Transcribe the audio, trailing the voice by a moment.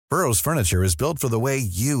Burrow's furniture is built for the way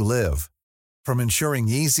you live. From ensuring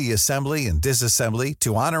easy assembly and disassembly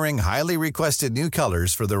to honoring highly requested new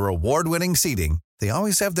colors for their award-winning seating, they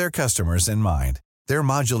always have their customers in mind. Their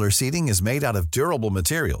modular seating is made out of durable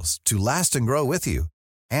materials to last and grow with you.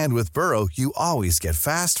 And with Burrow, you always get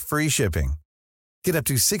fast, free shipping. Get up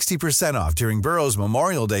to 60% off during Burrow's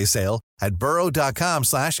Memorial Day sale at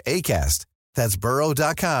burrow.com/ACAST. That's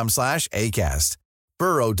burrow.com/ACAST.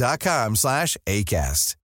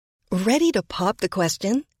 burrow.com/ACAST. Ready to pop the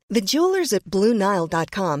question? The jewelers at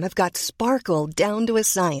BlueNile.com have got sparkle down to a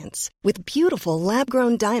science with beautiful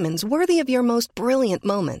lab-grown diamonds worthy of your most brilliant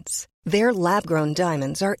moments. Their lab-grown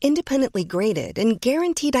diamonds are independently graded and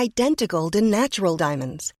guaranteed identical to natural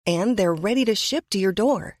diamonds, and they're ready to ship to your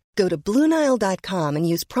door. Go to BlueNile.com and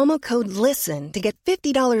use promo code LISTEN to get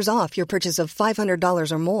 $50 off your purchase of $500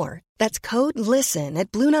 or more. That's code LISTEN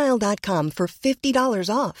at BlueNile.com for $50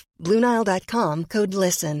 off. BlueNile.com, code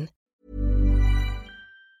LISTEN.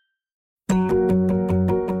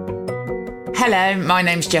 Hello, my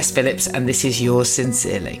name's Jess Phillips and this is Yours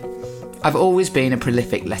Sincerely. I've always been a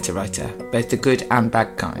prolific letter writer, both the good and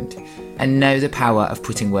bad kind, and know the power of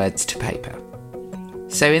putting words to paper.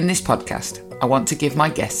 So in this podcast, I want to give my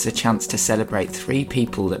guests a chance to celebrate 3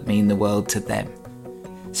 people that mean the world to them.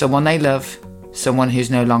 Someone they love, someone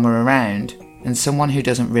who's no longer around, and someone who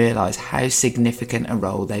doesn't realise how significant a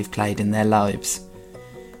role they've played in their lives.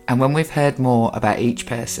 And when we've heard more about each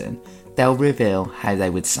person, they'll reveal how they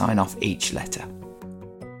would sign off each letter.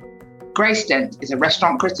 Grace Dent is a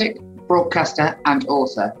restaurant critic, broadcaster and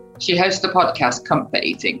author. She hosts the podcast Comfort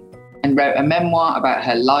Eating and wrote a memoir about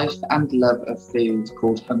her life and love of food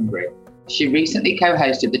called Hungry. She recently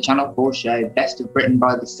co-hosted the Channel 4 show Best of Britain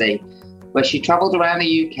by the Sea, where she travelled around the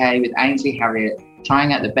UK with Ainsley Harriott,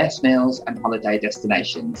 trying out the best meals and holiday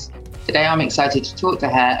destinations. Today I'm excited to talk to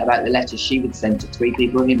her about the letters she would send to 3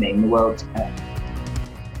 people who mean the world to her.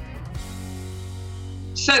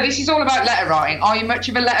 So this is all about letter writing. Are you much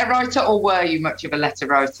of a letter writer, or were you much of a letter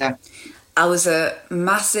writer? I was a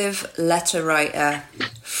massive letter writer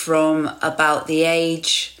from about the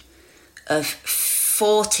age of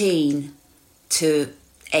 14 to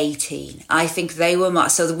 18. I think they were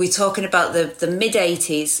so we're talking about the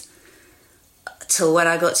mid-80s till when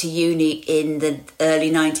I got to uni in the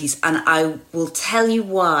early 90s. And I will tell you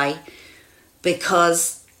why,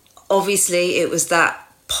 because obviously it was that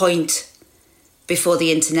point before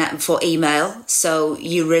the internet and before email, so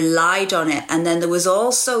you relied on it. And then there was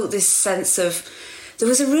also this sense of, there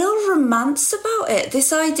was a real romance about it,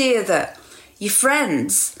 this idea that your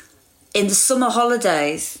friends in the summer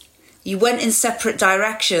holidays, you went in separate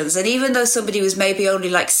directions, and even though somebody was maybe only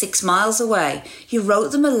like 6 miles away, you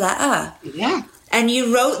wrote them a letter. Yeah. And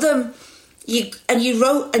you wrote them, you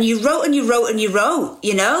wrote,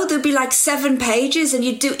 you know, there'd be like 7 pages, and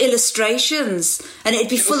you'd do illustrations, and it'd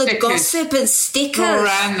be full of gossip and stickers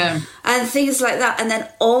around them and things like that. And then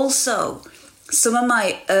also some of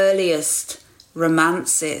my earliest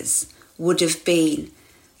romances would have been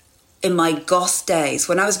in my goth days,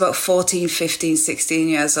 when I was about 14, 15, 16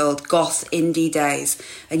 years old, goth indie days,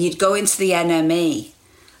 and you'd go into the NME,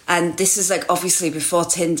 and this is like obviously before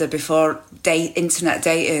Tinder, before internet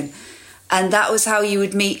dating. And that was how you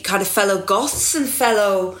would meet kind of fellow goths and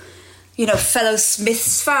fellow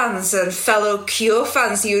Smiths fans and fellow Cure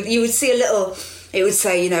fans. You would see a little, it would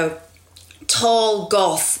say, you know, tall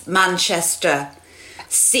goth Manchester,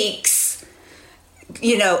 Sikhs,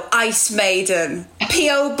 you know, Ice Maiden,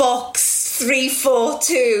 P.O. Box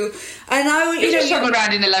 342. And I would, you just hung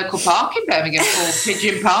around in the local park in Birmingham called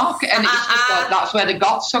Pigeon Park, and it was just like, that's where the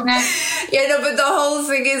goths hung out. Yeah, no, but the whole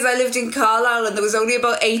thing is, I lived in Carlisle, and there was only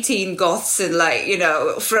about 18 goths in, like, you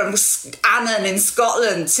know, from Annan in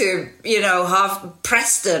Scotland to, you know, half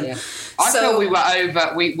Preston. Yeah. I thought we were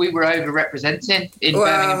overrepresenting in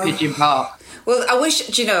Birmingham Pigeon Park. Well, I wish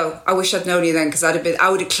I'd known you then, because I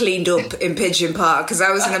would have cleaned up in Pigeon Park, because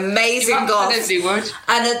I was an amazing goth. Absolutely would.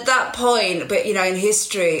 And at that point, but you know, in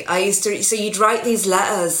history, so you'd write these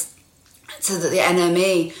letters to the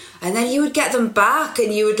NME, and then you would get them back,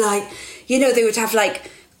 and you would, like, you know, they would have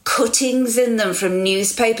like cuttings in them from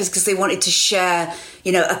newspapers because they wanted to share,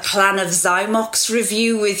 you know, a Clan of Zymox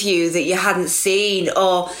review with you that you hadn't seen,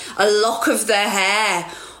 or a lock of their hair,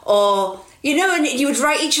 or, you know, and you would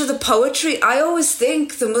write each other poetry. I always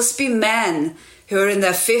think there must be men who are in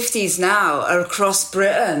their 50s now or across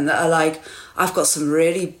Britain that are like, I've got some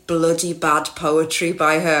really bloody bad poetry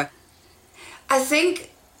by her. I think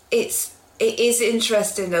it is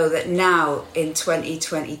interesting, though, that now in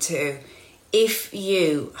 2022, if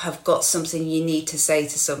you have got something you need to say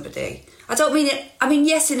to somebody, I don't mean it, I mean,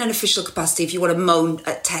 yes, in an official capacity, if you want to moan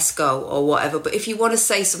at Tesco or whatever, but if you want to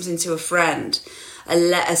say something to a friend, a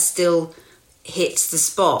letter still hits the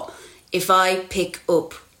spot. If I pick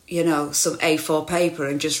up, you know, some A4 paper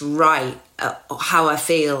and just write how I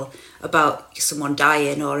feel about someone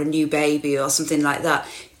dying or a new baby or something like that,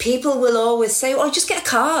 people will always say, oh, just get a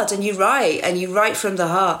card and you write from the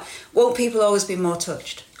heart. Won't people always be more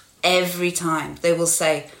touched? Every time they will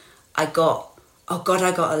say, I got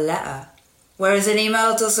a letter. Whereas an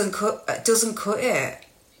email doesn't cut it.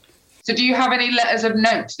 So do you have any letters of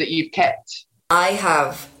note that you've kept? I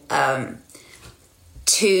have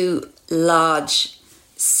 2 large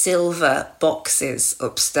silver boxes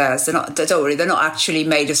upstairs. Don't worry, they're not actually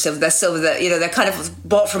made of silver. They're silver. They're kind of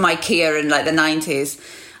bought from IKEA in like the 90s.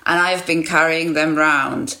 And I've been carrying them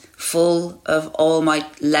round full of all my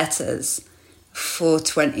letters for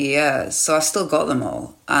 20 years. So I've still got them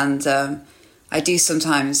all. And I do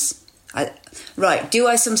sometimes... do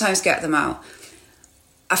I sometimes get them out?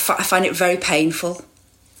 I find it very painful.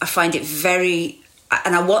 I find it very...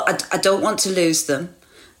 And I don't want to lose them.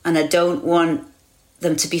 And I don't want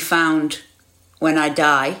them to be found when I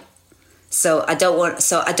die. So I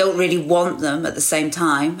don't really want them at the same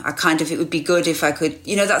time. It would be good if I could,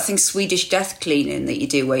 you know, that thing Swedish death cleaning that you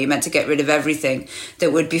do where you're meant to get rid of everything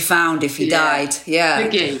that would be found if you died. Yeah.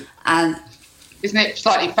 Vicky. And isn't it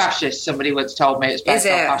slightly fascist? Somebody once told me it's based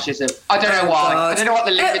on fascism. I don't know why. God. I don't know what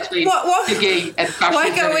the link between Vicky and fascism. Why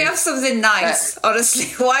can't we have something nice, honestly?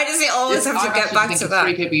 Why does it always have to get back to that?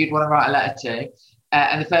 3 people you'd want to write a letter to.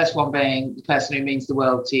 And the first one being the person who means the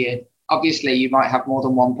world to you. Obviously, you might have more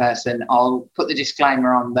than one person. I'll put the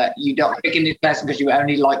disclaimer on that you're not picking this person because you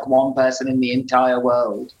only like one person in the entire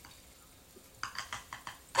world.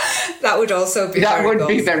 That would also be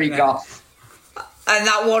very goth. And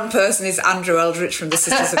that one person is Andrew Eldritch from the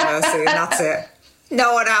Sisters of Mercy, and that's it.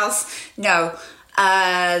 No one else. No.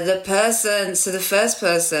 The first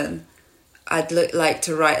person I'd like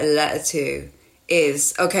to write a letter to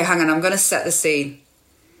is... Okay, hang on, I'm going to set the scene.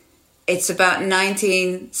 It's about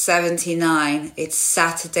 1979. It's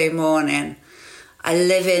Saturday morning. I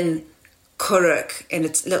live in Curragh in a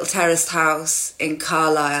little terraced house in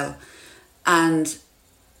Carlisle, and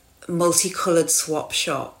Multicoloured Swap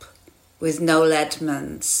Shop with Noel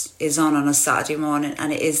Edmonds is on a Saturday morning,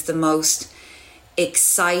 and it is the most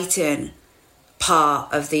exciting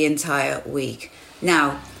part of the entire week.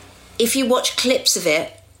 Now, if you watch clips of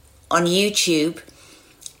it on YouTube,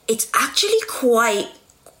 it's actually quite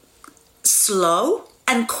slow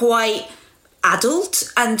and quite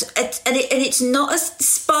adult, and it's not as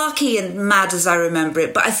sparky and mad as I remember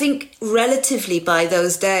it. But I think relatively by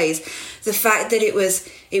those days, the fact that it was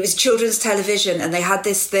children's television, and they had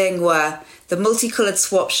this thing where the Multicoloured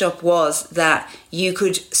Swap Shop was that you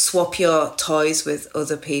could swap your toys with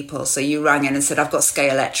other people. So you rang in and said, I've got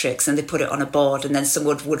Sky Electrics, and they put it on a board, and then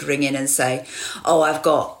someone would ring in and say, oh, I've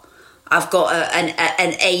got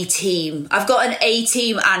an A-Team. I've got an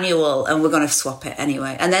A-Team annual, and we're going to swap it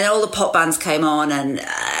anyway. And then all the pop bands came on, and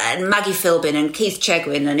Maggie Philbin and Keith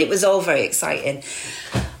Chegwin, and it was all very exciting.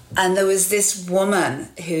 And there was this woman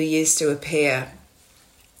who used to appear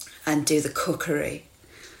and do the cookery.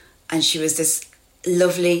 And she was this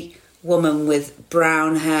lovely woman with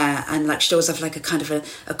brown hair, and like she'd always have like a kind of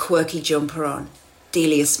a quirky jumper on,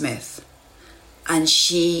 Delia Smith. And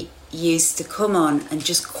she used to come on and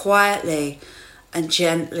just quietly and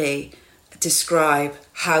gently describe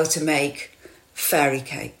how to make fairy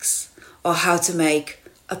cakes, or how to make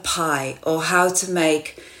a pie, or how to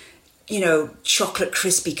make, you know, chocolate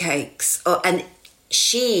crispy cakes. And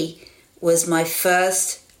she was my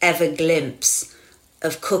first ever glimpse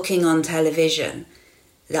of cooking on television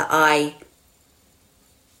that I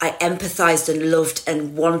empathised and loved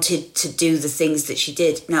and wanted to do the things that she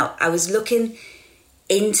did. Now, I was looking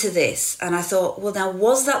into this and I thought, well, now,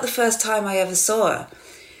 was that the first time I ever saw her?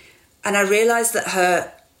 And I realised that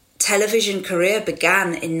her television career began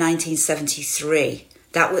in 1973.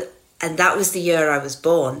 That was the year I was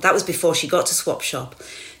born. That was before she got to Swap Shop.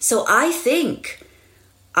 So I think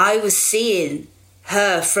I was seeing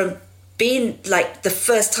her from being like the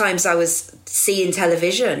first times I was seeing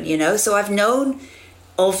television, you know. So I've known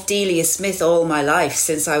of Delia Smith all my life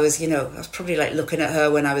since I was, you know, I was probably like looking at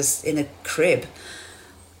her when I was in a crib.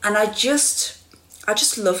 And I just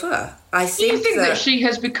love her. I think, do you think that she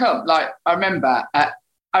has become, like, I remember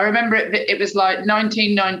it was like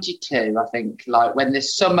 1992, I think, like when the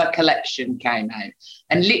summer collection came out,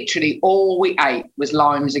 and literally all we ate was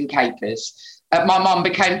limes and capers. My mum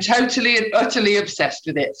became totally and utterly obsessed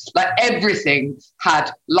with it. Like everything had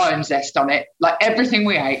lime zest on it. Like everything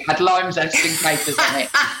we ate had lime zest and capers on it.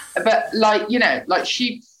 But like, you know, like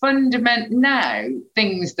she now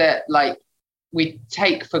things that like we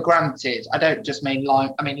take for granted. I don't just mean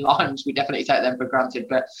lime. I mean, limes, we definitely take them for granted.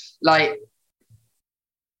 But like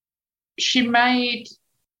she made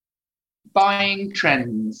buying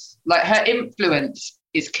trends, like her influence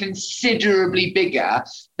is considerably bigger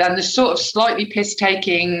than the sort of slightly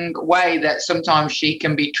piss-taking way that sometimes she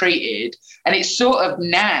can be treated. And it's sort of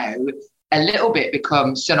now a little bit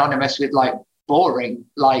become synonymous with like boring,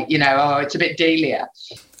 like, you know, oh, it's a bit Delia.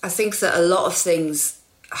 I think that a lot of things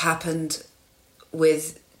happened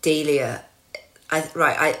with Delia.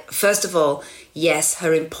 First of all, yes,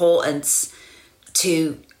 her importance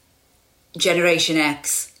to Generation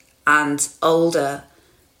X and older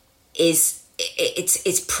is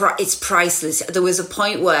it's priceless. There was a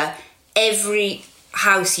point where every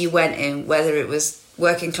house you went in, whether it was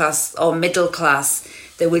working class or middle class,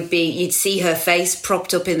 you'd see her face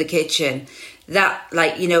propped up in the kitchen. That,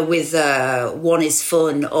 like, you know, with One Is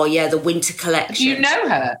Fun or the winter collection. Do you know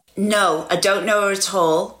her? No, I don't know her at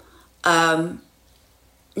all.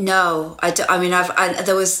 No,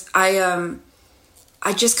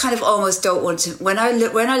 I just kind of almost don't want to. When I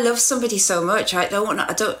love somebody so much, I don't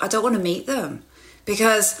want to meet them,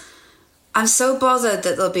 because I'm so bothered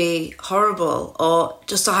that they'll be horrible or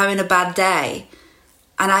just having a bad day.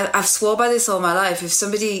 And I've swore by this all my life. If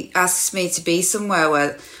somebody asks me to be somewhere,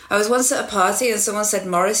 where I was once at a party and someone said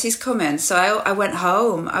Morrissey's coming, so I went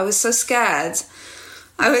home. I was so scared.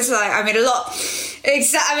 I was like, a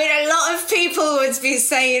lot of people would be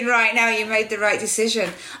saying right now, you made the right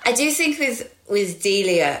decision. I do think with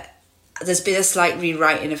Delia, there's been a slight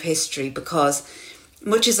rewriting of history, because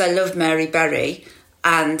much as I love Mary Berry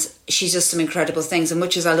and she's done some incredible things, and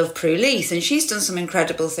much as I love Prue Leith and she's done some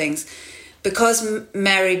incredible things, because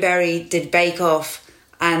Mary Berry did Bake Off,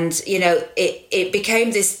 and, you know, it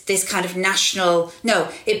became this kind of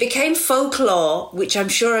it became folklore, which I'm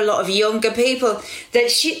sure a lot of younger people, that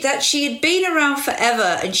she had been around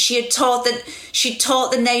forever, and she taught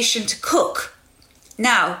the nation to cook.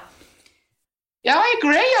 Now, yeah, I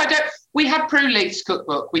agree. We had Prue Leith's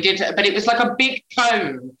cookbook. We did, but it was like a big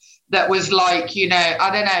tome that was like, you know,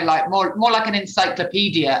 I don't know, like more like an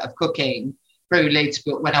encyclopedia of cooking. Prue Leith's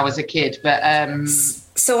book when I was a kid, but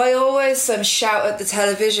so I always shout at the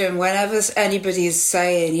television whenever anybody's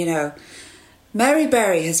saying, you know, Mary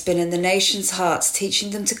Berry has been in the nation's hearts,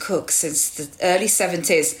 teaching them to cook since the early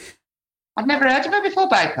 70s. I've never heard of her before,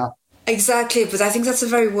 Baker. Exactly, but I think that's a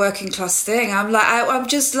very working class thing. I'm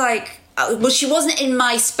just like, well, she wasn't in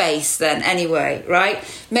my space then anyway, right?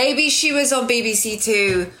 Maybe she was on BBC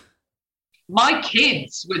Two. My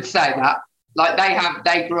kids would say that. Like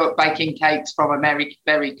they grew up baking cakes from a Mary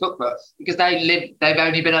Berry cookbook, because they've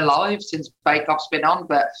only been alive since Bake Off's been on.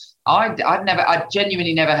 But I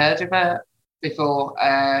genuinely never heard of her before.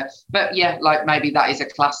 But yeah, like maybe that is a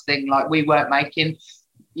class thing. Like we weren't making,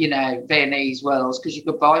 you know, Viennese whirls because you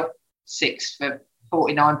could buy 6 for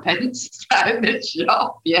 49 pence in the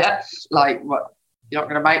shop. Yeah, like what? You're not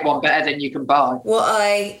going to make one better than you can buy. What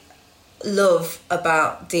I love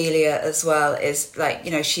about Delia as well is, like,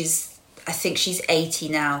 you know, I think she's 80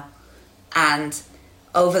 now, and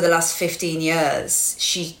over the last 15 years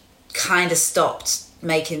she kind of stopped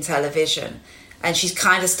making television, and she's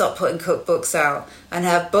kind of stopped putting cookbooks out, and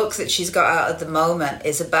her book that she's got out at the moment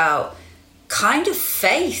is about kind of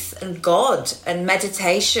faith and God and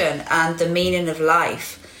meditation and the meaning of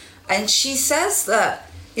life. And she says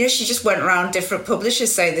that, you know, she just went around different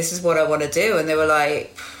publishers saying, this is what I want to do, and they were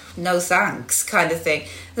like, no thanks, kind of thing.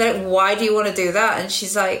 They're like, why do you want to do that? And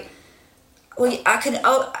she's like, well, I've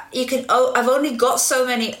only got so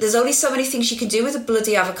many, there's only so many things you can do with a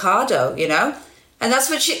bloody avocado, you know? And that's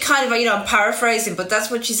what she kind of, you know, I'm paraphrasing, but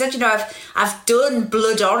that's what she said, you know, I've done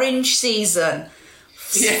blood orange season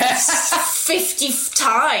 50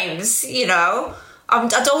 times, you know? I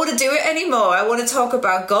don't want to do it anymore. I want to talk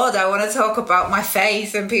about God. I want to talk about my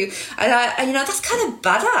faith and people. And you know, that's kind of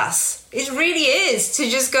badass. It really is, to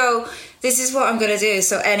just go, this is what I'm going to do.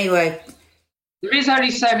 So anyway, there is only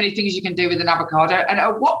so many things you can do with an avocado. And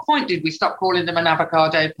at what point did we stop calling them an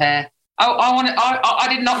avocado pear? I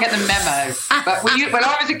did not get the memo. But when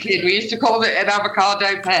I was a kid, we used to call it an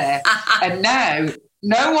avocado pear. And now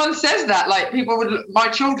no one says that. Like, my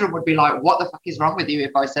children would be like, what the fuck is wrong with you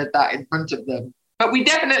if I said that in front of them? But we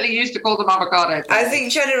definitely used to call them avocado pears. I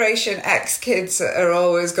think Generation X kids are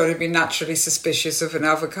always going to be naturally suspicious of an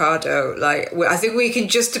avocado. Like, I think we can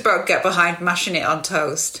just about get behind mashing it on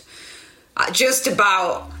toast. Just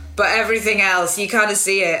about, but everything else, you kind of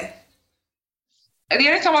see it. the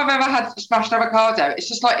only time I've ever had smashed avocado, it's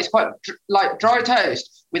just like, it's quite like dry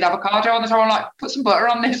toast with avocado on the top. I'm like, put some butter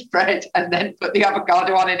on this bread and then put the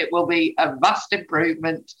avocado on it. It will be a vast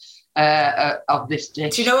improvement of this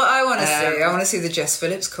dish. Do you know what I want to see? I want to see the Jess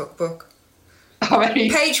Phillips cookbook. I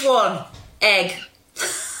mean, Page 1, egg.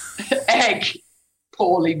 egg,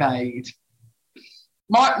 poorly made.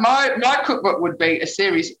 My cookbook would be a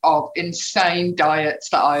series of insane diets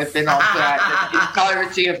that I have been on throughout the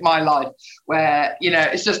entirety of my life, where, you know,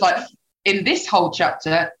 it's just like, in this whole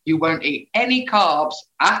chapter, you won't eat any carbs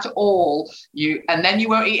at all. And then you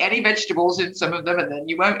won't eat any vegetables in some of them, and then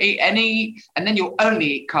you won't eat any, and then you'll only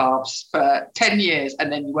eat carbs for 10 years,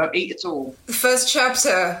 and then you won't eat at all. The first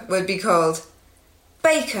chapter would be called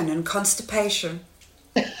Bacon and Constipation.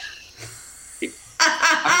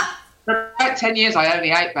 For about 10 years, I only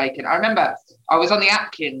ate bacon. I remember I was on the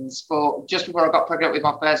Atkins for just before I got pregnant with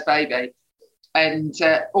my first baby, and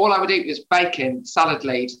all I would eat was bacon, salad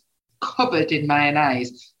leaves, covered in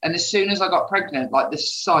mayonnaise. And as soon as I got pregnant, like, the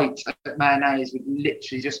sight of mayonnaise would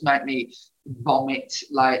literally just make me vomit.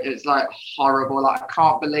 Like, it was like horrible. Like, I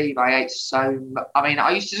can't believe I ate so much. I mean, I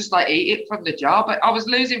used to just like eat it from the jar, but I was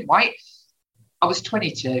losing weight. I was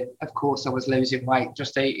 22. Of course, I was losing weight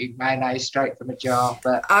just eating mayonnaise straight from a jar.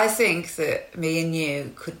 But I think that me and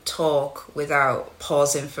you could talk without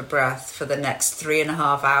pausing for breath for the next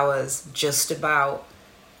 3.5 hours just about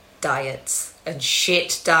diets and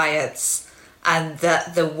shit diets, and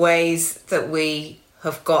that the ways that we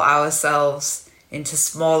have got ourselves into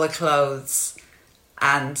smaller clothes,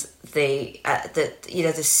 and the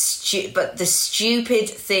stupid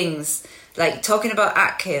things, like talking about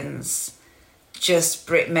Atkins. Just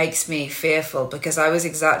makes me fearful, because I was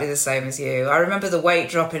exactly the same as you. I remember the weight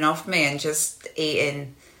dropping off me and just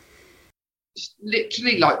eating. Just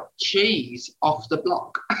literally like cheese off the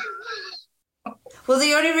block. Well,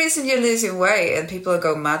 the only reason you're losing weight and people are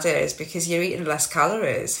going mad at it is because you're eating less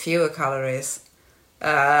calories, fewer calories.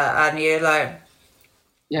 And you're like...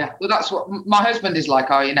 Yeah, well, that's what my husband is like.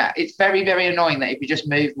 Oh, you know, it's very, very annoying that if you just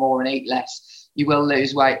move more and eat less, you will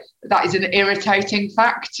lose weight. That is an irritating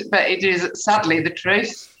fact, but it is sadly the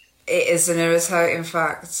truth. It is an irritating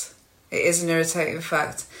fact. It is an irritating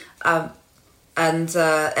fact.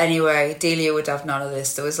 Anyway, Delia would have none of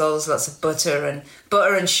this. There was always lots of butter and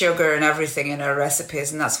sugar and everything in her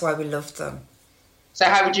recipes, and that's why we loved them. So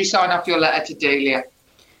how would you sign off your letter to Delia?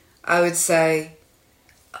 I would say,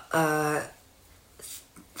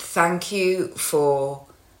 thank you for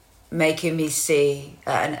making me see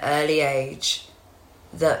at an early age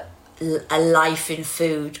that a life in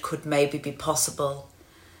food could maybe be possible.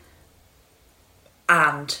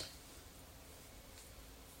 And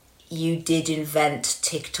you did invent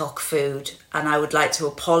TikTok food, and I would like to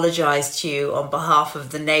apologise to you on behalf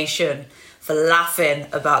of the nation for laughing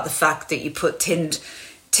about the fact that you put tinned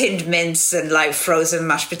mince and like frozen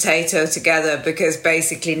mashed potato together, because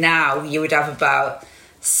basically now you would have about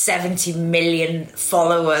 70 million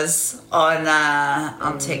followers on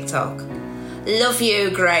TikTok. Love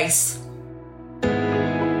you, Grace.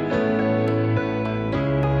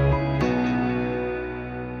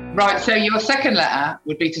 Right, so your second letter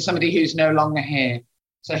would be to somebody who's no longer here.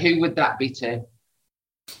 So who would that be to?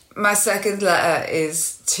 My second letter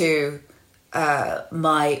is to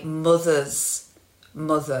my mother's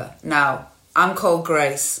mother. Now, I'm called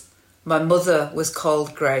Grace. My mother was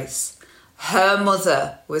called Grace. Her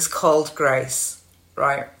mother was called Grace,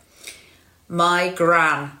 right? My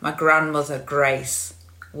grandmother Grace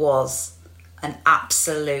was an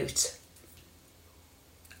absolute...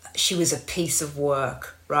 She was a piece of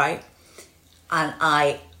work, right? And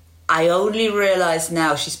I only realise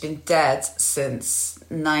now, she's been dead since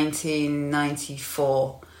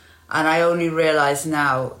 1994, and I only realise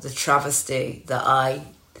now the travesty that I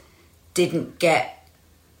didn't get...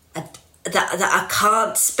 That I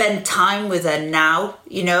can't spend time with her now,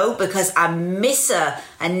 you know, because I miss her.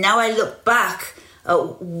 And now I look back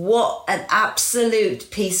at what an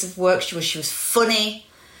absolute piece of work she was. She was funny.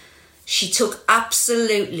 She took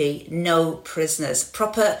absolutely no prisoners.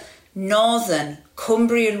 Proper northern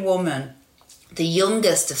Cumbrian woman, the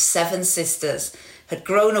youngest of 7 sisters, had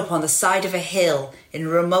grown up on the side of a hill in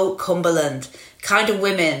remote Cumberland. Kind of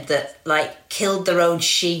women that like killed their own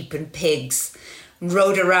sheep and pigs.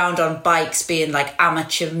 Rode around on bikes being like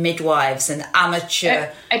amateur midwives and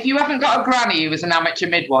amateur... If you haven't got a granny who was an amateur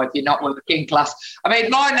midwife, you're not working class. I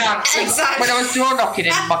mean, my nan, exactly. When I was door knocking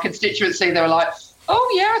in my constituency, they were like,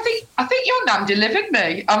 oh yeah, I think your nan delivered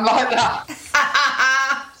me. I'm like that.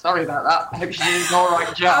 Sorry about that. I hope she did an all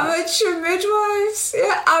right job. Amateur midwives.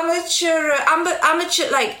 Yeah, amateur,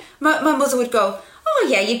 like, my mother would go, oh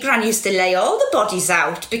yeah, your gran used to lay all the bodies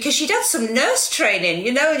out because she'd had some nurse training,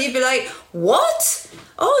 you know, and you'd be like, what?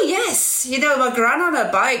 Oh yes, you know, my gran on her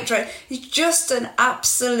bike, it's just an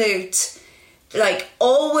absolute, like,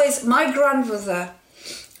 always, my grandmother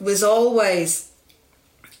was always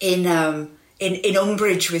in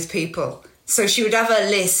umbrage with people. So she would have a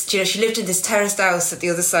list, you know, she lived in this terraced house at the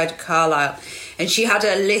other side of Carlisle, and she had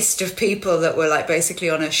a list of people that were like basically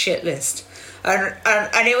on her shit list.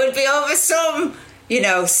 And it would be over some, you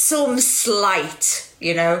know, some slight,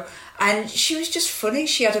 you know. And she was just funny.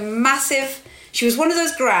 She had she was one of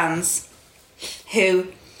those grans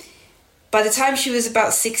who, by the time she was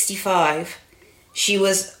about 65, she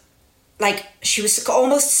was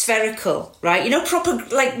almost spherical, right? You know, proper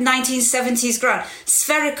like 1970s gran.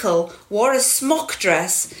 Spherical, wore a smock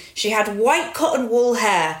dress. She had white cotton wool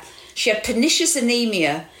hair. She had pernicious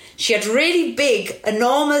anemia. She had really big,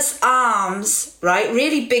 enormous arms, right?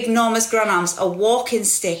 Really big, enormous gran arms, a walking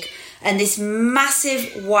stick, and this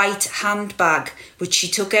massive white handbag, which she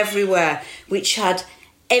took everywhere, which had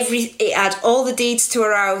it had all the deeds to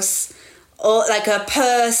her house, all, like her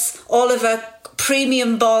purse, all of her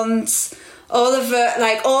premium bonds, all of her,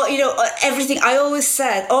 like, all, you know, everything. I always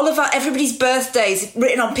said, everybody's birthdays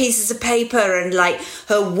written on pieces of paper, and like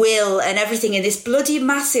her will and everything in this bloody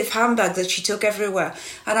massive handbag that she took everywhere.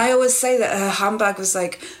 And I always say that her handbag was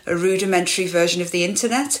like a rudimentary version of the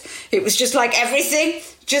internet. It was just like everything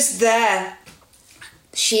just there.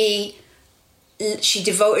 She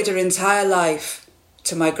devoted her entire life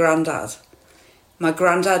to my granddad. My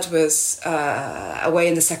granddad was away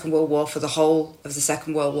in the Second World War for the whole of the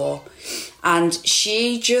Second World War. And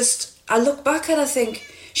I look back and I think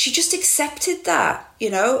she just accepted that, you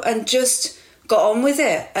know, and just got on with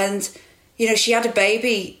it. And, you know, she had a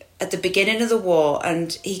baby at the beginning of the war,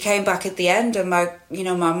 and he came back at the end. And my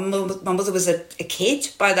mother was a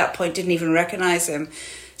kid by that point, didn't even recognise him.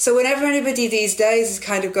 So whenever anybody these days is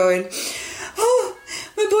kind of going, oh,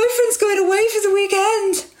 my boyfriend's going away for the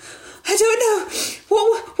weekend, I don't know,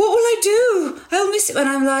 what will I do? I'll miss it. And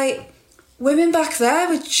I'm like, women back there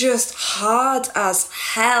were just hard as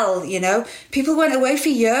hell, you know. People went away for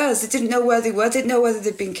years. They didn't know where they were, didn't know whether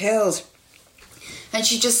they'd been killed. And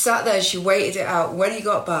she just sat there, she waited it out. When he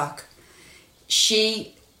got back,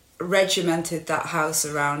 she regimented that house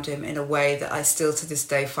around him in a way that I still to this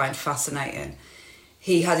day find fascinating.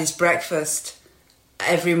 He had his breakfast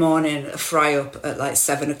every morning, a fry up at like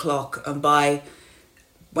 7 o'clock, and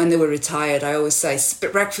when they were retired, I always say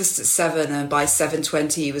breakfast at 7, and by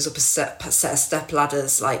 7:20 he was up a set of step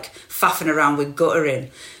ladders, like faffing around with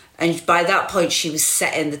guttering. And by that point she was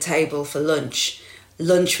setting the table for lunch.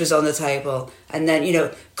 Lunch was on the table, and then, you know,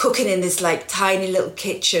 cooking in this like tiny little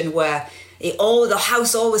kitchen where the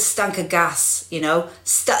house always stank of gas, you know,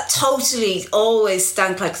 totally always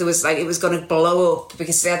stank like there was, like it was going to blow up,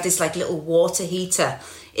 because they had this like little water heater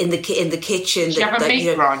in the kitchen. Did you have a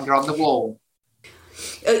meat grinder on the wall?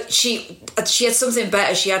 She had something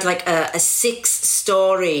better. She had like a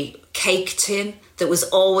 6-story cake tin that was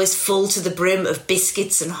always full to the brim of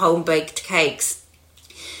biscuits and home-baked cakes.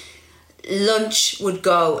 Lunch would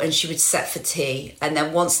go and she would set for tea, and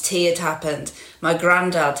then once tea had happened, my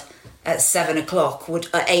granddad at 8 o'clock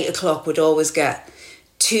would always get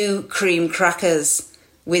 2 cream crackers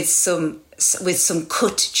with some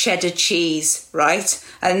cut cheddar cheese, right?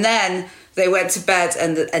 And then they went to bed,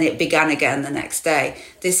 and it began again the next day.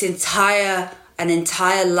 An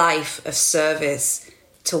entire life of service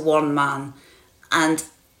to one man. And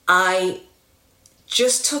I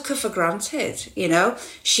just took her for granted, you know?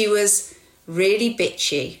 She was really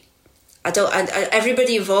bitchy.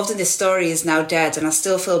 Everybody involved in this story is now dead, and I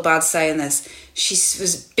still feel bad saying this. She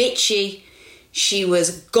was bitchy. She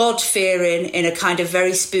was God-fearing in a kind of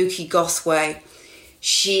very spooky goth way.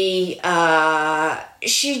 She spoke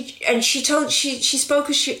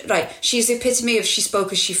as she, like, she's the epitome of she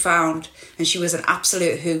spoke as she found, and she was an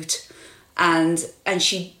absolute hoot. And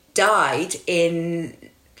she died in,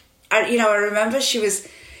 you know, I remember she was,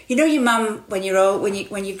 you know, your mum, when you're old,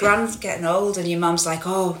 when your gran's getting old, and your mum's like,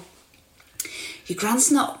 oh, your gran's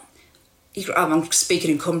not, I'm speaking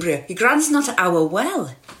in Cumbria, your gran's not at our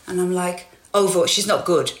well. And I'm like, oh, but she's not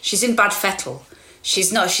good. She's in bad fettle.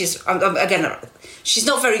 She's not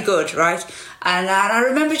very good, right? And I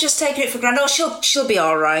remember just taking it for granted. Oh, she'll be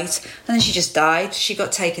all right. And then she just died. She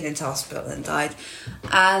got taken into hospital and died.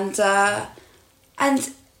 And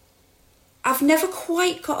I've never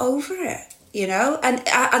quite got over it, you know? And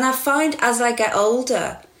I find as I get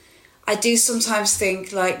older, I do sometimes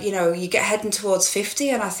think, like, you know, you get heading towards 50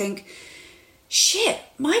 and I think, shit,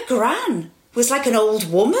 my gran was like an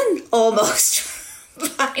old woman almost.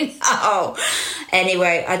 I know.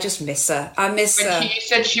 Anyway, I just miss her. I miss her. You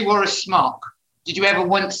said she wore a smock. Did you ever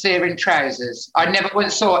once see her in trousers? I never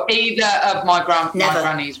once saw either of my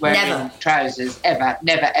grannies wearing trousers, ever.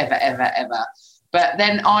 Never, ever, ever, ever. But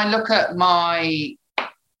then I look at my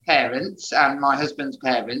parents and my husband's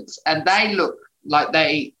parents, and they look like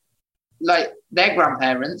their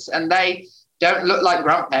grandparents, and they don't look like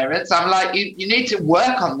grandparents. I'm like, you need to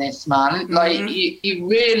work on this, man. Like, you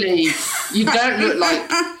really, you don't look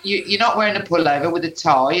like, you're not wearing a pullover with a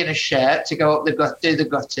tie and a shirt to go up do the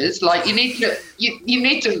gutters. Like, you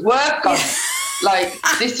need to work on it. Like,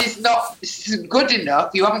 this is good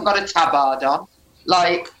enough. You haven't got a tabard on.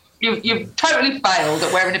 Like, you've totally failed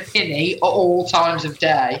at wearing a pinny at all times of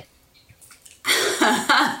day.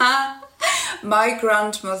 My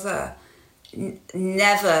grandmother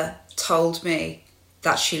never told me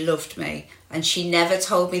that she loved me, and she never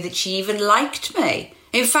told me that she even liked me.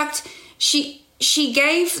 In fact, she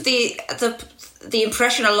gave the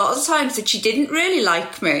impression a lot of times that she didn't really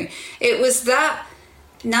like me. It was that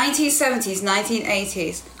 1970s,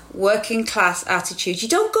 1980s working class attitude. You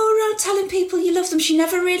don't go around telling people you love them. She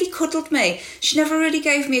never really cuddled me. She never really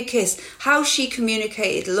gave me a kiss. How she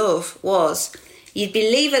communicated love was, you'd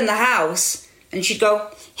be leaving the house and she'd go,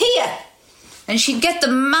 here. And she'd get the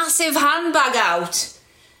massive handbag out,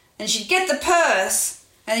 and she'd get the purse,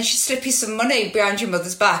 and then she'd slip you some money behind your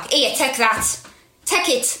mother's back. Here, take that. Take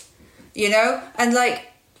it. You know? And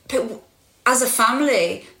like, as a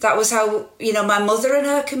family, that was how, you know, my mother and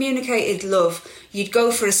her communicated love. You'd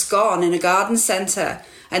go for a scone in a garden centre,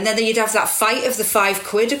 and then you'd have that fight of the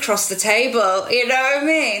 £5 across the table. You know what I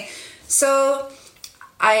mean? So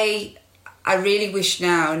I really wish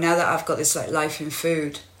now that I've got this like life in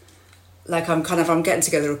food, like I'm getting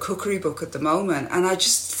together a cookery book at the moment, and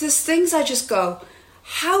there's things I just go,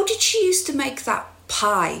 how did she used to make that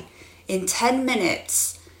pie in 10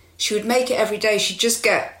 minutes? She would make it every day. She'd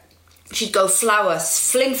go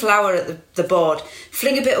fling flour at the board,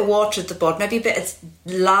 fling a bit of water at the board, maybe a bit of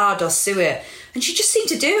lard or suet, and she just seemed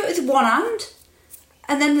to do it with one hand.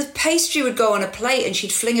 And then the pastry would go on a plate, and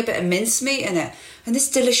she'd fling a bit of mincemeat in it, and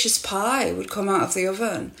this delicious pie would come out of the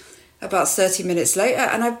oven about 30 minutes later.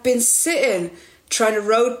 And I've been sitting trying to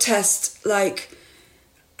road test, like,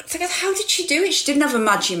 thinking, how did she do it? She didn't have a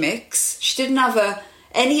Magimix. She didn't have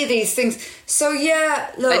any of these things. So,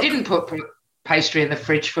 yeah, look. They didn't put pastry in the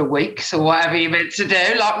fridge for weeks or whatever you meant to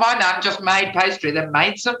do. Like, my nan just made pastry, then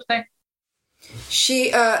made something.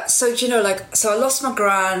 She, so, you know, like, so I lost my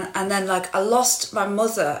gran, and then, like, I lost my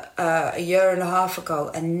mother a year and a half ago,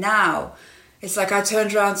 and now it's like I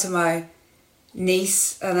turned around to my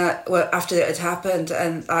niece, and after it had happened,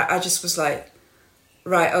 and I just was like,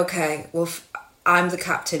 right, okay, well, I'm the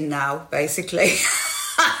captain now, basically.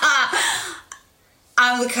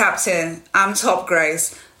 I'm the captain, I'm Top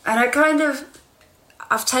Grace, and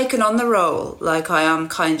I've taken on the role, like I am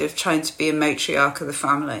kind of trying to be a matriarch of the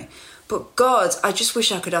family, but God, I just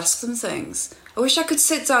wish I could ask them things. I wish I could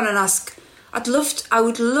sit down and ask. I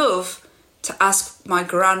would love to ask my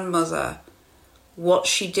grandmother what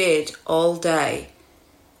she did all day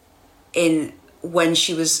when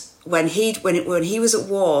he was at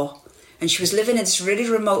war, and she was living in this really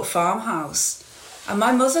remote farmhouse. And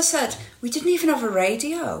my mother said, we didn't even have a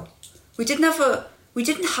radio. We didn't have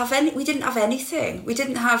anything. We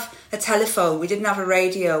didn't have a telephone. We didn't have a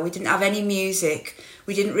radio. We didn't have any music.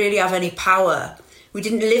 We didn't really have any power. We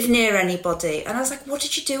didn't live near anybody. And I was like, what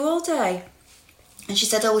did you do all day? And she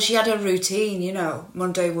said, she had a routine, you know.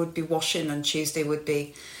 Monday would be washing, and Tuesday would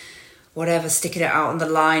be whatever, sticking it out on the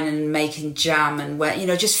line and making jam and, you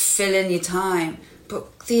know, just filling your time.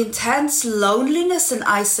 But the intense loneliness and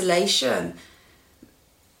isolation.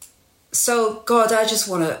 So, God,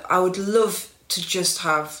 I would love to just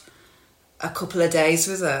have a couple of days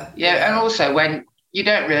with her. Yeah, and also when you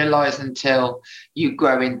don't realise until you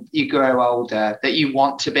grow older that you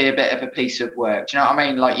want to be a bit of a piece of work. Do you know what I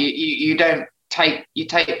mean? Like you don't take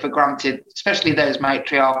it for granted, especially those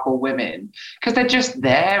matriarchal women, because they're just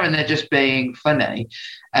there and they're just being funny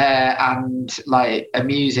and like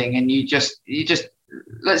amusing, and you just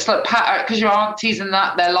let's like because your aunties and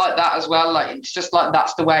that, they're like that as well. Like it's just like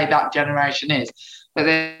that's the way that generation is. But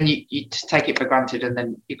then you just take it for granted, and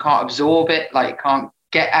then you can't absorb it. Like you can't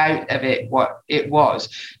get out of it what it was.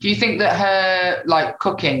 Do you think that her like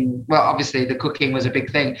cooking, well, obviously the cooking was a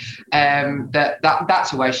big thing,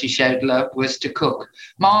 that's the way she showed love, was to cook?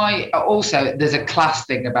 Also there's a class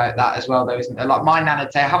thing about that as well though, isn't there? Like my nan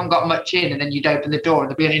would say, I haven't got much in, and then you'd open the door and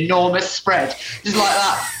there'd be an enormous spread just like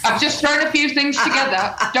that. I've just thrown a few things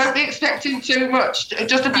together, don't be expecting too much,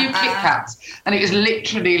 just a few Kit Kats. And it was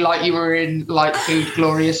literally like you were in like Food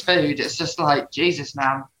Glorious Food. It's just like, Jesus,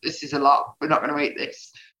 man, this is a lot, we're not going to eat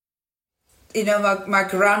this. You know, my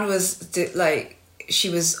gran was like, she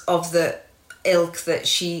was of the ilk that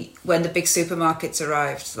when the big supermarkets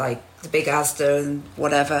arrived, like the big Asda and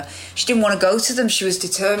whatever, she didn't want to go to them. She was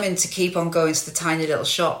determined to keep on going to the tiny little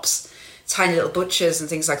shops, tiny little butchers and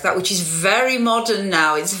things like that, which is very modern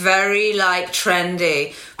now. It's very like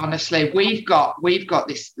trendy. Honestly, we've got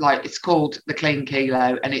this, like, it's called the Clean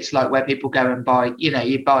Kilo, and it's like where people go and buy, you know,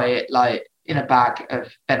 you buy it like in a bag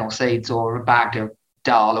of fennel seeds or a bag of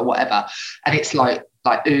dal or whatever, and it's like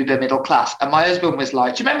uber middle class. And my husband was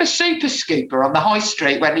like, do you remember Super Scooper on the high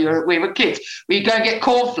street when we were kids? We go and get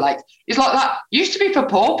cornflakes. It's like that used to be for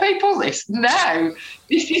poor people. This is now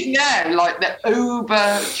like the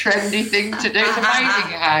uber trendy thing to do. It's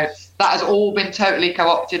amazing how that has all been totally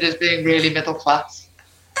co-opted as being really middle class.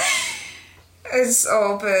 It's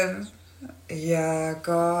all been, yeah,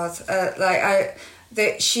 God,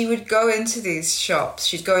 she would go into these shops.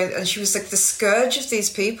 She'd go in, and she was like the scourge of these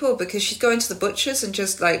people, because she'd go into the butchers and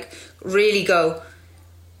just like really go,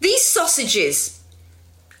 these sausages,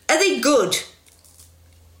 are they good?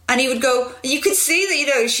 And he would go, you could see that, you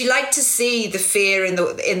know, she liked to see the fear in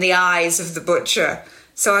the eyes of the butcher.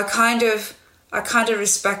 So I kind of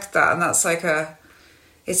respect that, and that's like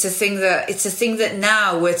it's a thing that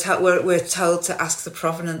now we're told to ask the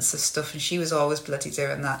provenance of stuff, and she was always bloody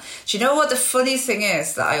doing that. Do you know what the funny thing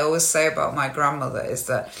is that I always say about my grandmother is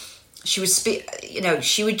that she would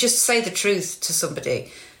she would just say the truth to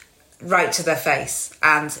somebody right to their face,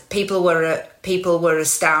 and people were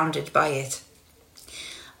astounded by it.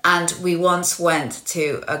 And we once went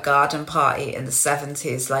to a garden party in the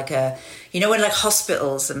 70s, like when like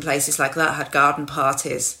hospitals and places like that had garden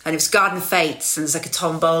parties, and it was garden fetes, and there's like a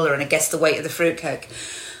tombola and a guess the weight of the fruitcake.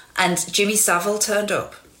 And Jimmy Savile turned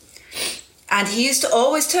up. And he used to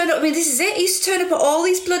always turn up. I mean, this is it. He used to turn up at all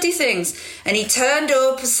these bloody things. And he turned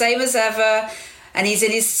up, same as ever. And he's in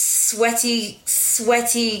his sweaty,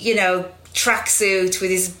 you know, tracksuit with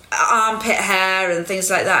his armpit hair and things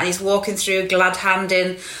like that, and he's walking through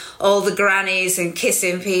glad-handing all the grannies and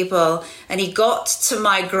kissing people. And he got to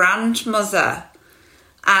my grandmother,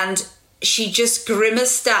 and she just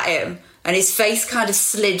grimaced at him, and his face kind of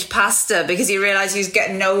slid past her because he realised he was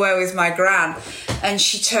getting nowhere with my gran. And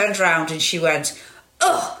she turned round and she went,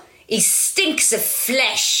 "Oh, he stinks of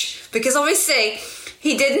flesh," because obviously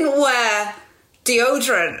he didn't wear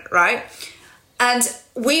deodorant, right? And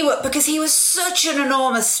because he was such an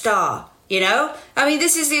enormous star, you know? I mean,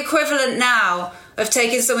 this is the equivalent now of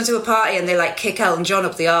taking someone to a party and they like kick Elton John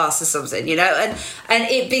up the arse or something, you know? And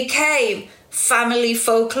it became family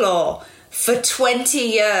folklore for 20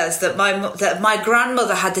 years that my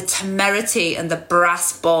grandmother had the temerity and the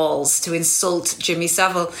brass balls to insult Jimmy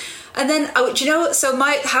Savile. And then, do you know, so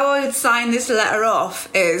how I would sign this letter off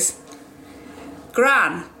is,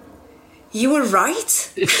 Gran, you were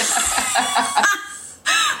right.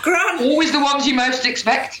 Gran. Always the ones you most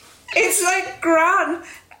expect. It's like, Gran,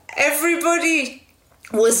 everybody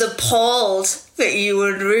was appalled that you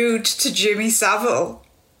were rude to Jimmy Savile.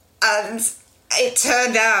 And it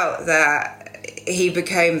turned out that he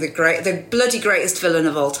became the bloody greatest villain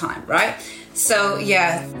of all time, right? So,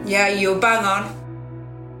 yeah, you're bang on.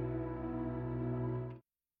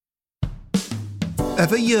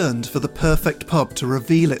 Ever yearned for the perfect pub to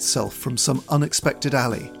reveal itself from some unexpected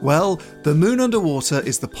alley? Well, The Moon Underwater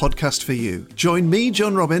is the podcast for you. Join me,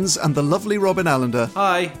 John Robbins, and the lovely Robin Allender.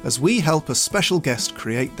 Hi. As we help a special guest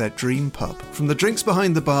create their dream pub. From the drinks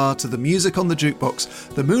behind the bar to the music on the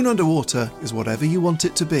jukebox, The Moon Underwater is whatever you want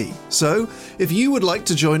it to be. So, if you would like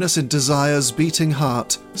to join us in Desire's beating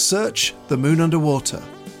heart, search The Moon Underwater.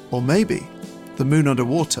 Or maybe The Moon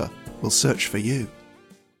Underwater will search for you.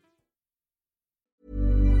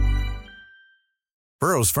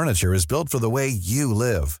 Burrow's furniture is built for the way you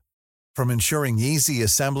live. From ensuring easy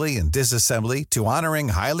assembly and disassembly to honoring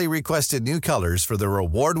highly requested new colors for their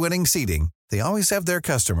award-winning seating, they always have their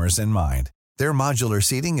customers in mind. Their modular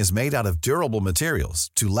seating is made out of durable materials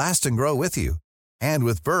to last and grow with you. And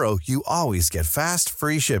with Burrow, you always get fast,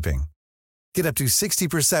 free shipping. Get up to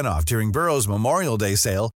 60% off during Burrow's Memorial Day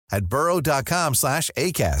sale at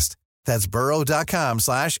burrow.com/ACAST. That's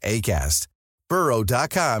burrow.com/ACAST.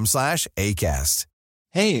 burrow.com/ACAST.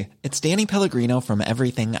 Hey, it's Danny Pellegrino from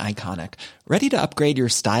Everything Iconic. Ready to upgrade your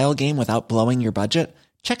style game without blowing your budget?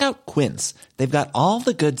 Check out Quince. They've got all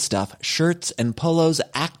the good stuff, shirts and polos,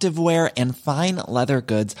 activewear, and fine leather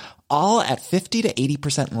goods, all at 50 to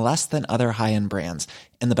 80% less than other high-end brands.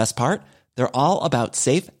 And the best part? They're all about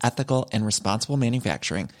safe, ethical, and responsible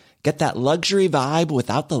manufacturing. Get that luxury vibe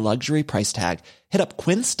without the luxury price tag. Hit up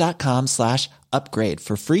quince.com/upgrade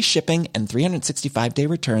for free shipping and 365-day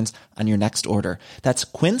returns on your next order. That's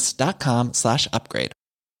quince.com/upgrade.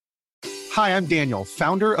 Hi, I'm Daniel,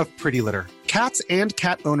 founder of Pretty Litter. Cats and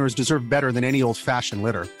cat owners deserve better than any old-fashioned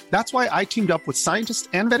litter. That's why I teamed up with scientists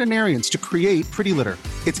and veterinarians to create Pretty Litter.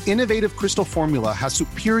 Its innovative crystal formula has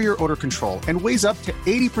superior odor control and weighs up to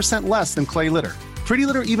 80% less than clay litter. Pretty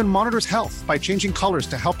Litter even monitors health by changing colors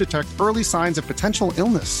to help detect early signs of potential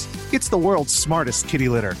illness. It's the world's smartest kitty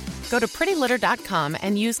litter. Go to prettylitter.com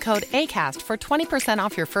and use code ACAST for 20%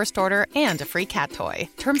 off your first order and a free cat toy.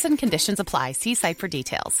 Terms and conditions apply. See site for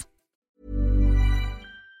details.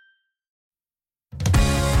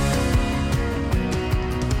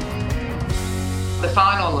 The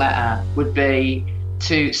final letter would be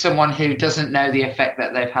to someone who doesn't know the effect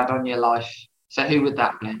that they've had on your life. So who would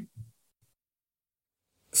that be?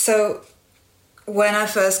 So when I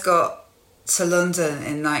first got to London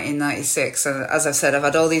in 1996, and as I've said, I've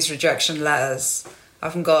had all these rejection letters. I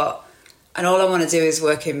haven't got, and all I want to do is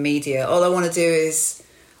work in media. All I want to do is,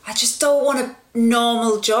 I just don't want a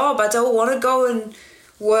normal job. I don't want to go and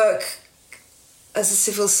work as a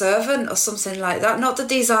civil servant or something like that. Not that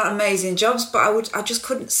these aren't amazing jobs, but I just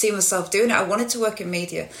couldn't see myself doing it. I wanted to work in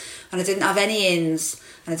media, and I didn't have any ins,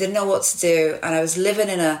 and I didn't know what to do, and I was living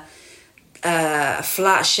in a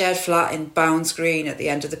shared flat in Bounds Green at the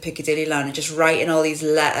end of the Piccadilly line, and just writing all these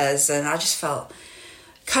letters, and I just felt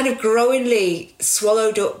kind of growingly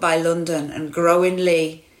swallowed up by London and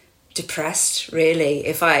growingly depressed, really.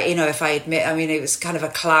 If I admit, I mean, it was kind of a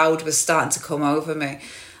cloud was starting to come over me.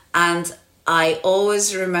 And I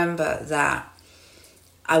always remember that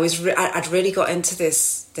I'd really got into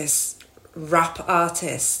this rap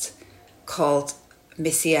artist called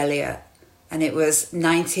Missy Elliott, and it was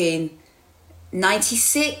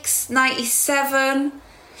 1996, 97,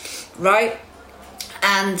 right?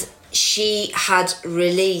 And she had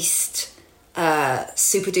released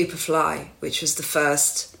Super Duper Fly, which was the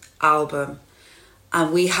first album.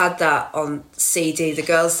 And we had that on CD, the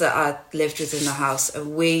girls that I lived with in the house,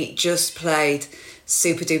 and we just played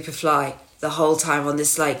Super Duper Fly the whole time on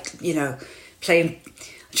this, like, you know, playing,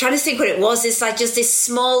 I'm trying to think what it was. It's like just this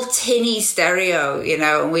small tinny stereo, you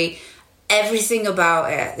know, and everything about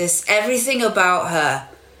her,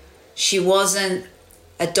 she wasn't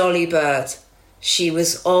a dolly bird. She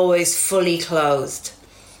was always fully clothed.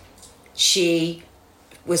 She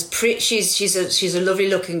was she's a lovely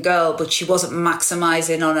looking girl, but she wasn't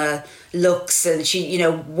maximizing on her looks, and she, you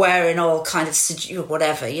know, wearing all kind of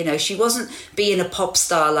whatever, you know, she wasn't being a pop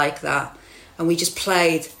star like that. And we just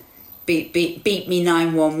played Beat Me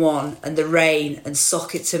 911 and The Rain and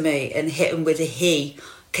Sock It To Me and Hit 'Em With a He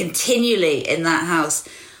continually in that house,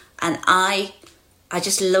 and I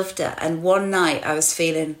just loved it. And one night I was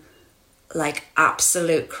feeling like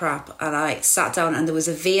absolute crap, and I sat down, and there was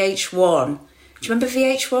a VH1. Do you remember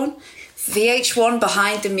VH1? VH1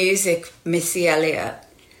 behind the music, Missy Elliott,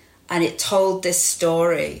 and it told this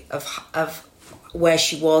story of where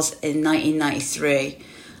she was in 1993,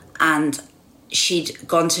 and she'd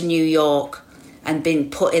gone to New York and been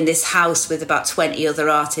put in this house with about 20 other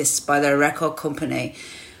artists by their record company,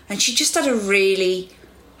 and she just had a really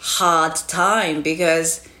hard time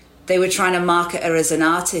because they were trying to market her as an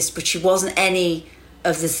artist, but she wasn't any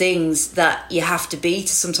of the things that you have to be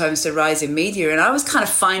to sometimes to rise in media. And I was kind of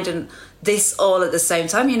finding this all at the same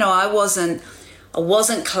time. You know, I wasn't,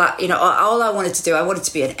 you know, all I wanted to do, I wanted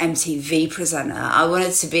to be an MTV presenter. I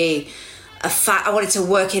wanted to be I wanted to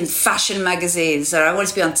work in fashion magazines, or I wanted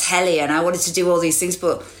to be on telly, and I wanted to do all these things.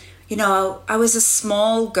 But, you know, I was a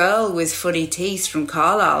small girl with funny teeth from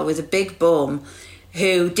Carlisle with a big bum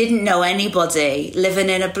who didn't know anybody, living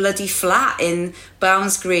in a bloody flat in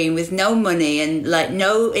Bounds Green with no money and like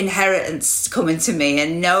no inheritance coming to me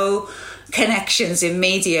and no connections in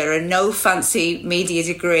media and no fancy media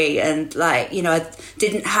degree, and like, you know, I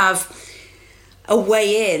didn't have a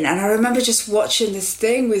way in. And I remember just watching this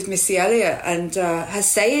thing with Missy Elliott and her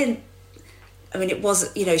saying, I mean, it was,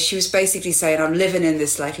 you know, she was basically saying, I'm living in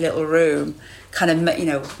this like little room, kind of, you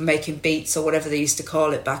know, making beats or whatever they used to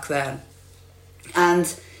call it back then.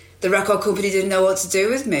 And the record company didn't know what to do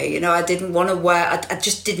with me. You know, I didn't want to wear, I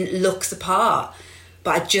just didn't look the part.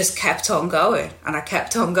 But I just kept on going, and I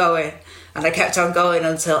kept on going, and I kept on going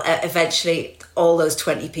until eventually all those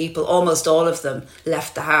 20 people, almost all of them,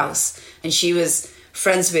 left the house. And she was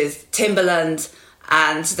friends with Timbaland,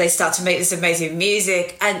 and they started to make this amazing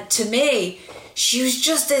music. And to me, she was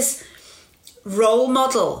just this role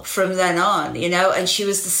model from then on, you know, and she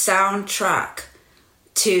was the soundtrack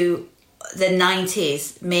to the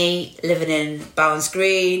 90s, me living in Bounds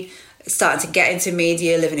Green, starting to get into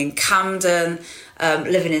media, living in Camden,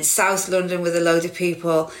 living in South London with a load of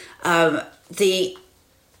people.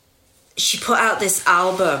 She put out this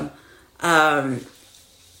album.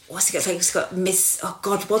 What's it got? It's got Miss. Oh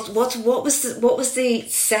God, what was the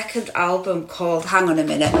second album called? Hang on a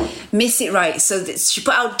minute, Miss It Right. So she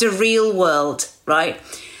put out The Real World, right?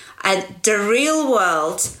 And The Real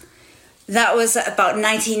World, that was about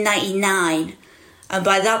 1999, and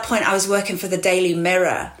by that point I was working for the Daily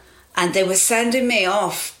Mirror, and they were sending me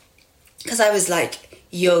off because I was like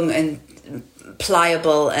young and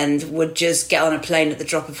pliable and would just get on a plane at the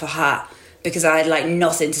drop of a hat, because I had like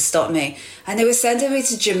nothing to stop me. And they were sending me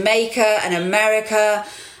to Jamaica and America,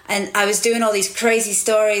 and I was doing all these crazy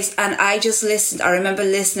stories, and I just listened. I remember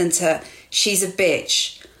listening to She's a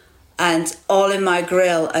Bitch and All in My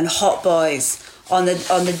Grill and Hot Boys on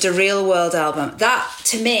the Real World album. That,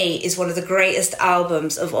 to me, is one of the greatest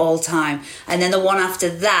albums of all time. And then the one after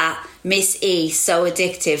that, Miss E, So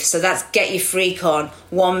Addictive. So that's Get Your Freak On,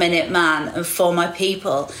 1 Minute Man, and For My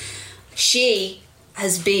People. She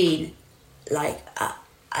has been like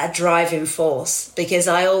a driving force, because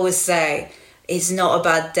I always say it's not a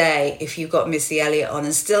bad day if you've got Missy Elliott on.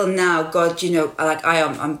 And still now, God, you know, like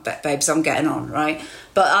I'm babes, I'm getting on, right?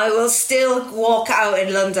 But I will still walk out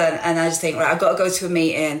in London and I just think, right, I've got to go to a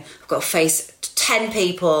meeting, I've got to face 10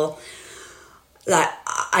 people, like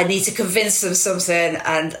I need to convince them something,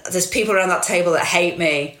 and there's people around that table that hate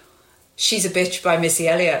me. She's a Bitch by Missy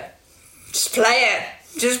Elliott. Just play it.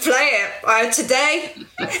 Just play it. Today?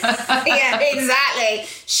 Yeah, exactly.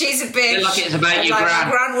 She's a bitch. Feel like it's about your gran.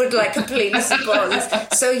 My gran would like completely support this.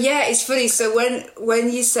 So yeah, it's funny. So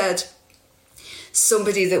when you said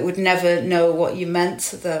somebody that would never know what you meant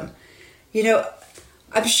to them, you know,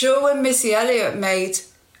 I'm sure when Missy Elliott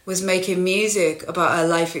was making music about her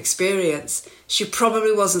life experience, she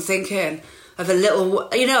probably wasn't thinking of a little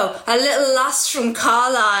lass from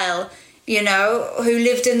Carlisle, you know, who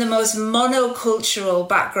lived in the most monocultural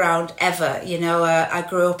background ever. You know, I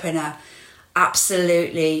grew up in a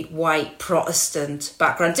absolutely white Protestant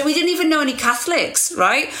background. We didn't even know any Catholics,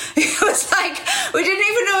 right? It was like, we didn't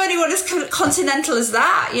even know anyone as continental as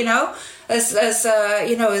that, you know,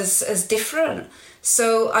 as different.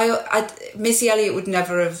 So Missy Elliott would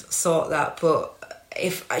never have thought that, but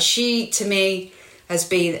if she, to me, has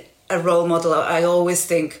been a role model, I always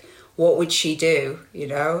think, what would she do, you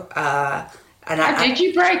know? Did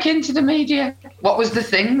you break into the media? What was the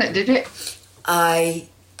thing that did it? I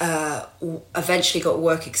eventually got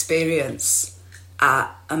work experience at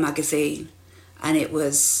a magazine, and it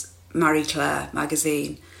was Marie Claire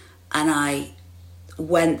magazine, and I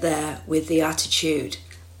went there with the attitude,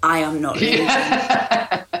 I am not leaving.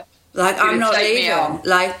 Like, I'm not leaving.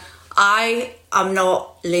 Like, I am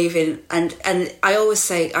not leaving. And I always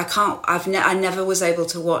say, I never was able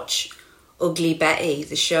to watch Ugly Betty,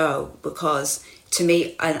 the show, because to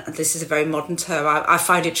me, and this is a very modern term, I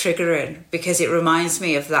find it triggering, because it reminds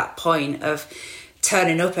me of that point of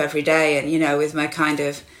turning up every day and, you know, with my kind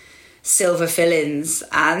of silver fillings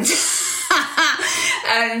and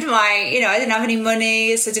and my, you know, I didn't have any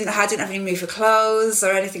money, so I didn't have any money for clothes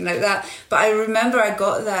or anything like that. But I remember I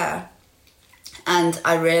got there and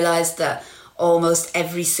I realised that almost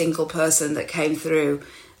every single person that came through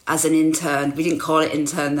as an intern, we didn't call it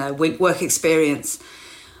intern there, work experience,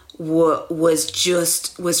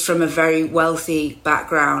 was from a very wealthy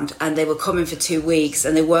background, and they were coming for 2 weeks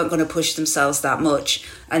and they weren't going to push themselves that much,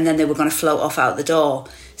 and then they were going to float off out the door.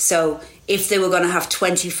 So if they were going to have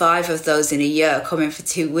 25 of those in a year coming for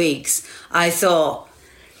 2 weeks, I thought,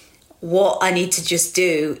 what I need to just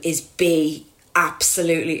do is be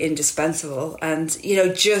absolutely indispensable. And, you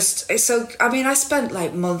know, I spent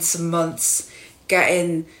like months and months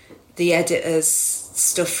getting the editors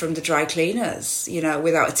stuff from the dry cleaners, you know,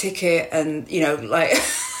 without a ticket, and, you know, like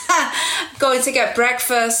going to get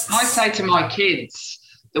breakfast. I say to my kids,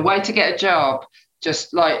 the way to get a job,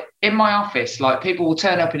 just like in my office, like people will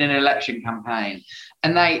turn up in an election campaign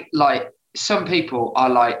and they like, some people are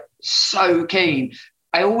like so keen.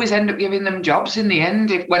 I always end up giving them jobs in the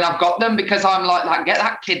end when I've got them, because I'm like, get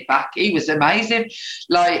that kid back. He was amazing.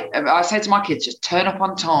 Like I say to my kids, just turn up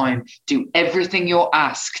on time, do everything you're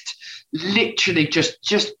asked. Literally just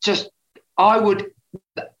I would,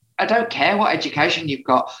 I don't care what education you've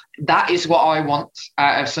got. That is what I want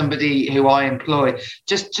out of somebody who I employ.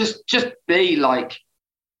 Just be like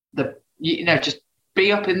just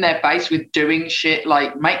be up in their face with doing shit.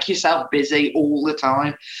 Like, make yourself busy all the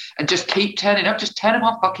time and just keep turning up. Just turn up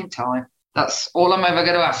on fucking time. That's all I'm ever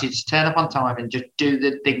going to ask you. Just turn up on time and just do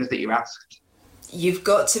the things that you're asked. You've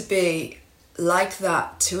got to be like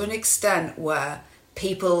that to an extent where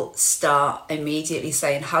people start immediately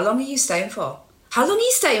saying, how long are you staying for? How long are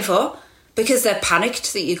you staying for? Because they're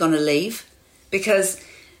panicked that you're going to leave. Because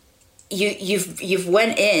you've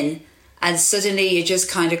went in and suddenly you're just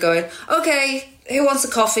kind of going, okay, who wants a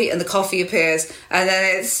coffee? And the coffee appears. And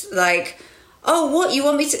then it's like, oh, what, you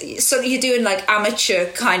want me to... So you're doing like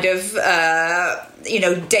amateur kind of,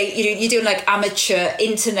 you're doing like amateur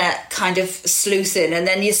internet kind of sleuthing. And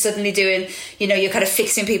then you're suddenly doing, you're kind of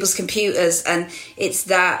fixing people's computers. And it's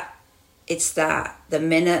that, the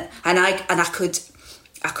minute... And I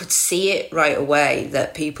could see it right away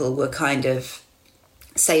that people were kind of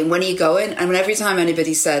saying, when are you going? And every time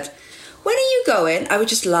anybody said, when are you going? I would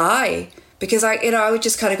just lie. Because I would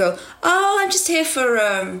just kind of go, oh, I'm just here for...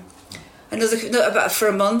 about for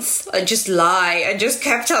a month, and just lie and just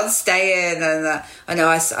kept on staying. And and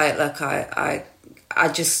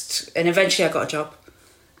eventually I got a job.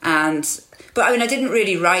 But I didn't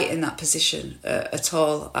really write in that position at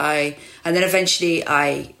all. And then eventually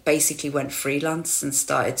I basically went freelance and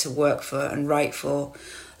started to work for and write for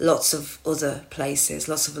lots of other places,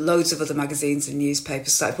 loads of other magazines and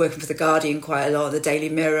newspapers. Started working for The Guardian quite a lot, The Daily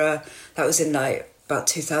Mirror. That was in about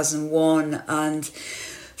 2001, and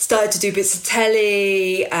started to do bits of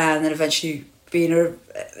telly, and then eventually being a...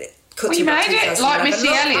 you made it, like Missy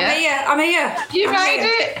Elliott. I'm here. You made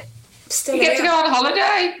it. Still you get to go on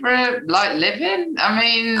holiday for, living. I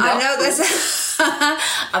know,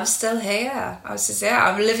 I'm still here.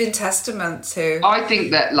 I'm a living testament to... I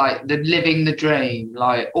think that, the living the dream,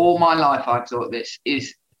 all my life I've thought this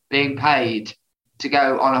is being paid to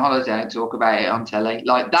go on a holiday and talk about it on telly.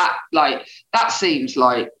 That seems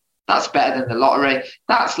like that's better than the lottery.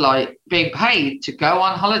 That's like being paid to go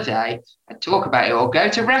on holiday and talk about it, or go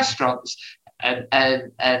to restaurants and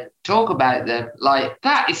talk about them.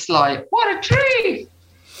 That is what a dream.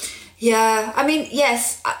 Yeah,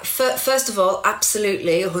 yes. First of all,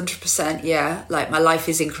 absolutely, 100%. Yeah, my life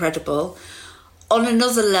is incredible. On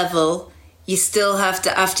another level, you still have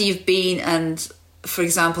to, after you've been, and for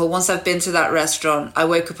example, once I've been to that restaurant, I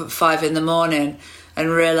wake up at 5 a.m. and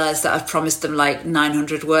realise that I've promised them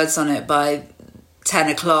 900 words on it by 10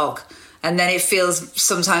 o'clock. And then it feels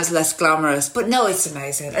sometimes less glamorous. But no, it's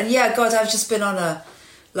amazing. And yeah, God, I've just been on a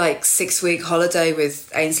 6-week holiday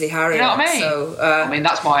with Ainsley Harriott. You know what I mean? So,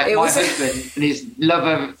 that's my husband and his love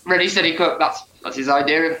of Ready Steady Cook. That's his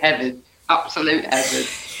idea of heaven. Absolute heaven.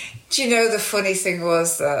 Do you know, the funny thing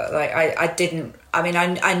was that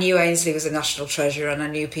I knew Ainsley was a national treasure, and I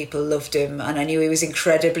knew people loved him, and I knew he was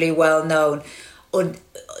incredibly well known.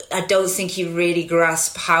 I don't think you really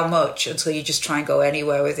grasp how much until you just try and go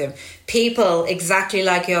anywhere with him. People exactly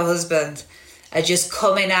like your husband are just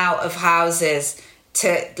coming out of houses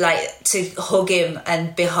to hug him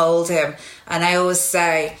and behold him. And I always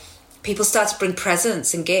say, people start to bring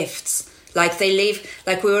presents and gifts. They leave,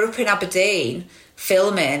 we were up in Aberdeen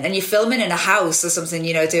filming, and you're filming in a house or something,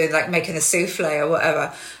 doing making a souffle or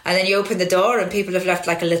whatever, and then you open the door and people have left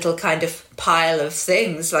a little kind of pile of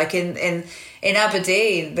things. In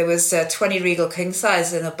Aberdeen, there was 20 Regal king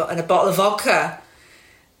size and a bottle of vodka.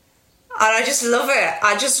 And I just love it.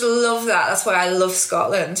 I just love that. That's why I love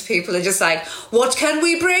Scotland. People are just what can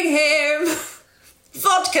we bring him?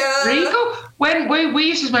 Vodka. Regal? When we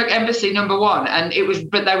used to smoke Embassy No. 1, and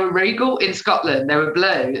but they were Regal in Scotland. They were blue,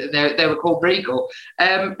 and they were called Regal.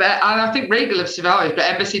 And I think Regal have survived, but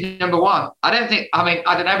Embassy No. 1, I don't think. I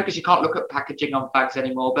don't know, because you can't look at packaging on bags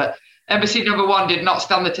anymore. But Embassy No. 1 did not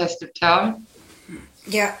stand the test of time.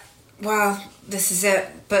 Yeah. Wow. This is it.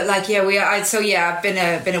 But I've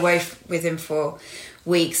been away with him for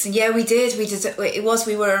weeks, and we did. It was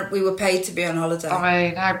we were paid to be on holiday.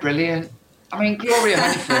 How brilliant. Gloria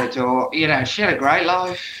Hunniford, she had a great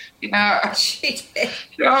life, She did.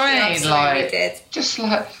 You know what I mean? Did. Just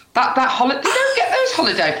that holiday. They don't get those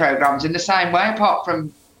holiday programmes in the same way, apart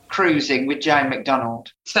from cruising with Jane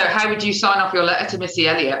McDonald. So how would you sign off your letter to Missy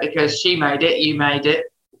Elliott? Because she made it, you made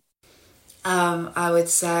it. I would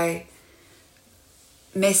say,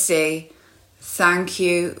 Missy, thank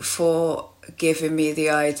you for giving me the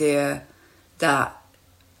idea that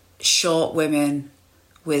short women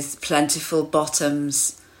with plentiful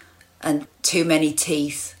bottoms and too many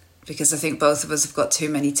teeth, because I think both of us have got too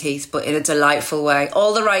many teeth, but in a delightful way.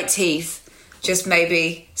 All the right teeth, just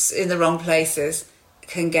maybe in the wrong places,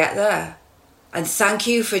 can get there. And thank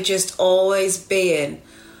you for just always being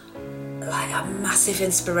like a massive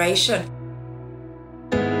inspiration.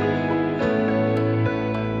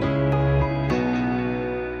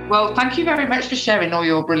 Well, thank you very much for sharing all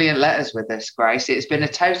your brilliant letters with us, Grace. It's been a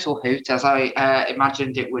total hoot, as I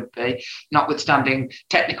imagined it would be, notwithstanding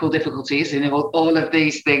technical difficulties in all of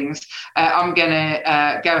these things. I'm going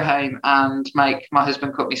to go home and make my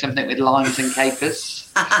husband cook me something with limes and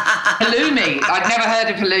capers. Halloumi. I'd never heard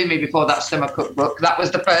of halloumi before that summer cookbook. That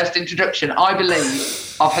was the first introduction, I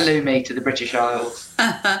believe, of halloumi to the British Isles.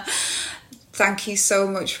 Thank you so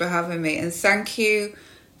much for having me, and thank you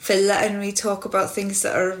for letting me talk about things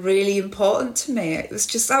that are really important to me.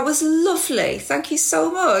 That was lovely. Thank you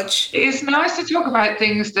so much. It's nice to talk about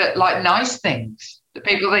things that, like, nice things, the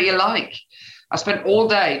people that you like. I spent all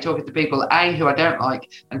day talking to people, A, who I don't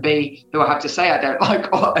like, and B, who I have to say I don't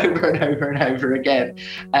like over and over and over again.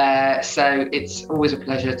 So it's always a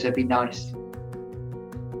pleasure to be nice.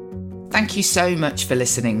 Thank you so much for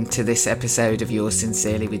listening to this episode of Yours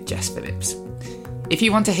Sincerely with Jess Phillips. If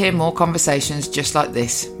you want to hear more conversations just like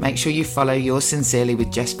this, make sure you follow Yours Sincerely with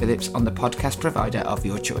Jess Phillips on the podcast provider of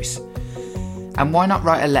your choice. And why not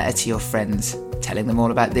write a letter to your friends, telling them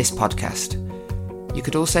all about this podcast? You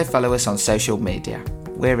could also follow us on social media.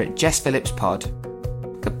 We're at Jess Phillips Pod.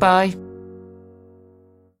 Goodbye.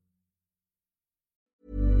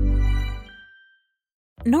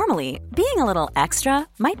 Normally, being a little extra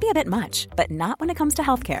might be a bit much, but not when it comes to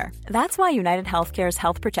healthcare. That's why United Healthcare's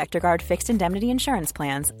Health Protector Guard fixed indemnity insurance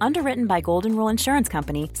plans, underwritten by Golden Rule Insurance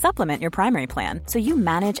Company, supplement your primary plan so you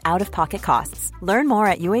manage out-of-pocket costs. Learn more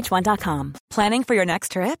at UH1.com. Planning for your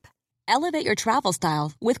next trip? Elevate your travel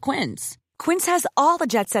style with Quince. Quince has all the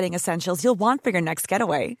jet-setting essentials you'll want for your next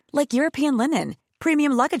getaway, like European linen,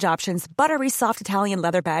 premium luggage options, buttery soft Italian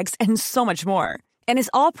leather bags, and so much more. And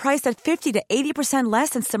is all priced at 50 to 80%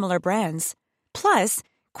 less than similar brands. Plus,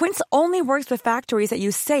 Quince only works with factories that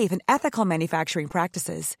use safe and ethical manufacturing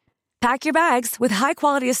practices. Pack your bags with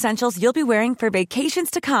high-quality essentials you'll be wearing for vacations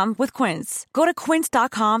to come with Quince. Go to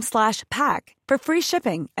quince.com/pack for free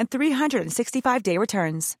shipping and 365-day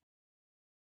returns.